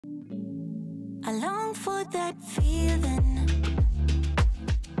I long for that feeling.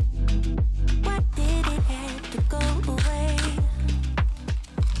 Why did it have to go away?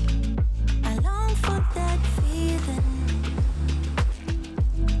 I long for that feeling.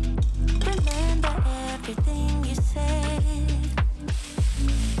 Remember everything you said.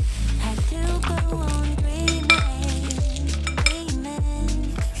 Had to go on dreaming,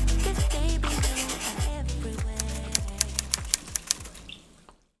 dreaming. 'Cause baby you are everywhere.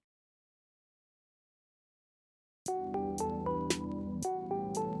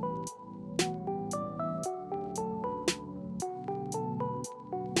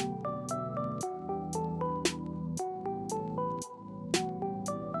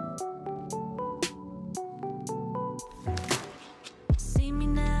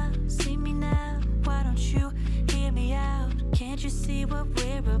 See me now, why don't you hear me out? Can't you see what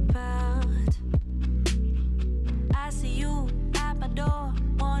we're about? I see you at my door,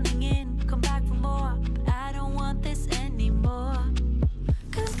 wanting in, come back for more, but I don't want this anymore.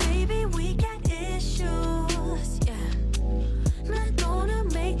 'Cause baby we got issues, yeah. Not gonna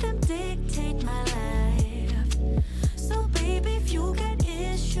make them dictate my life. So baby if you got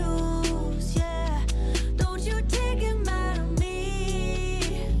issues, yeah, don't you take them out of me.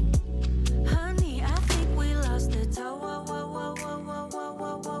 Honey, I think we lost the toe.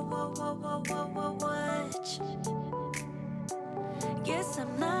 Watch. Guess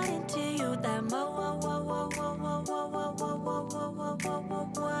I'm not into you that much.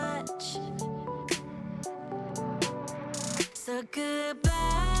 So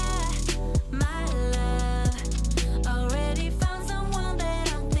goodbye, my love. Already found someone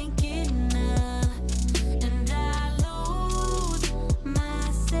that I'm thinking of, and I lose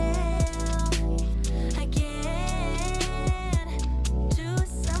myself again to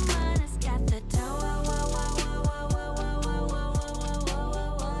someone who's got the toe.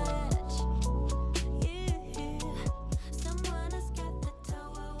 Yeah, someone who's got the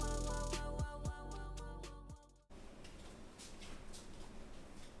toe.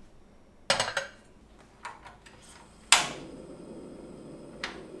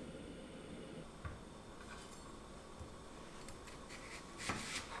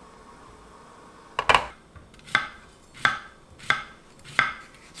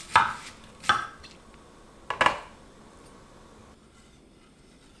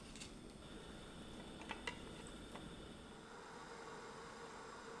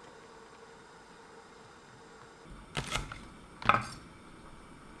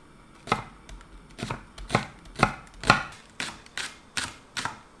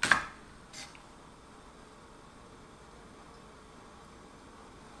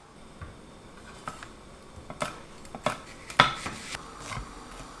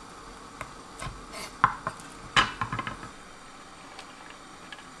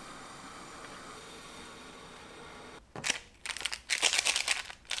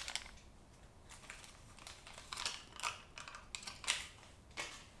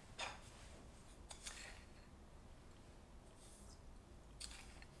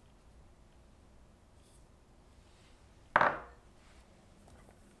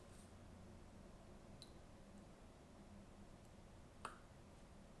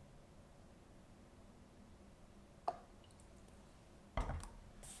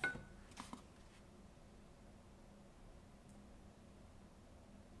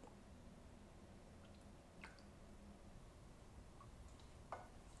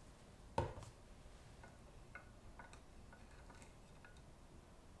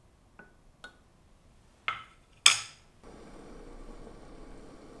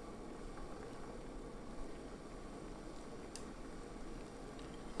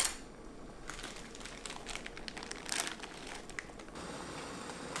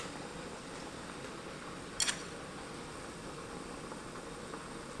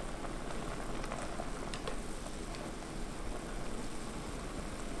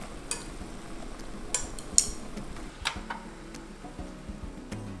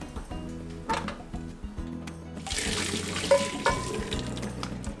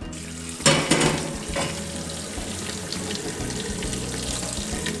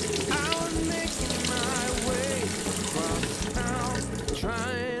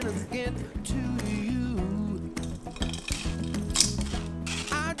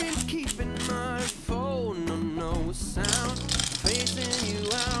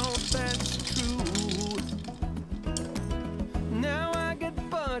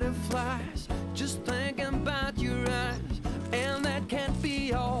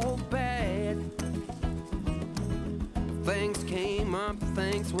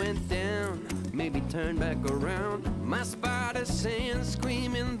 things went down, maybe turn back around. My spider sense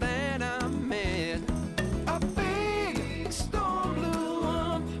screaming that I'm mad.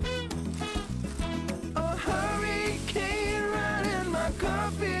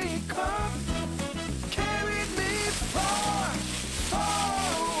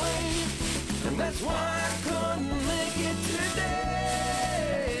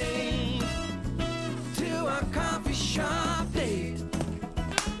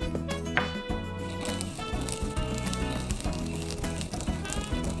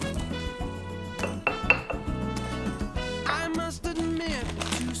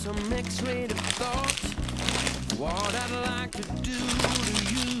 train of thought. What I'd like to do to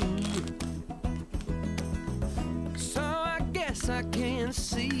you. So I guess I can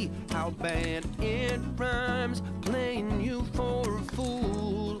see how bad it rhymes, playing you for a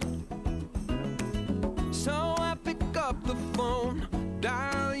fool. So I pick up the phone,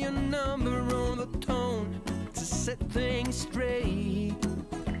 dial your number on the tone to set things straight.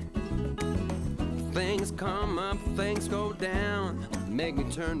 Things come up, things go down, make me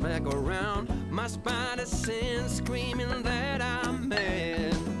turn back around. My spider sense screaming that I'm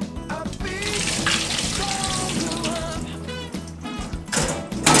mad. A big storm blew up,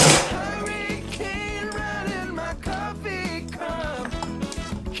 hurricane right in my coffee cup,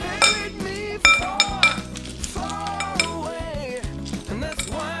 carried me far, far away, and that's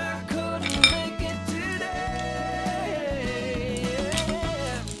why I couldn't make it today.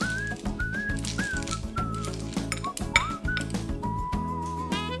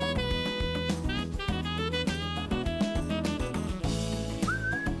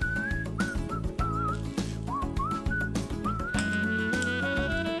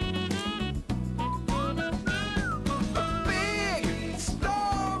 Big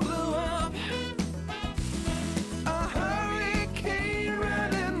storm blew up, a hurricane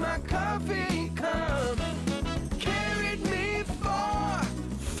right in my coffee cup, carried me far,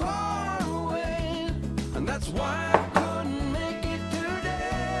 far away, and that's why I couldn't make it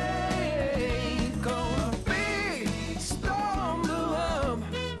today. Gonna big storm blew up,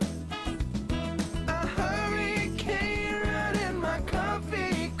 a hurricane right in my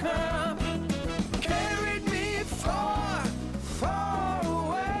coffee cup, carried me far, far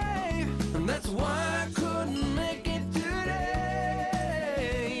away, and that's why I couldn't make it today.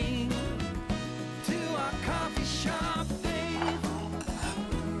 To our coffee shop day,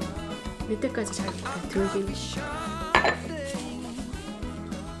 밑에까지 잘 들긴. coffee shop day,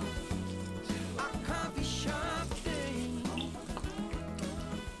 our coffee shop day.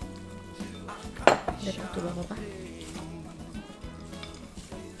 내 밥도 먹어봐.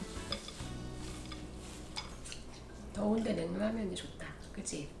 더운데 냉라면이 좋다.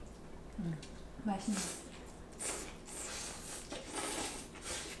 그치? 맛있네.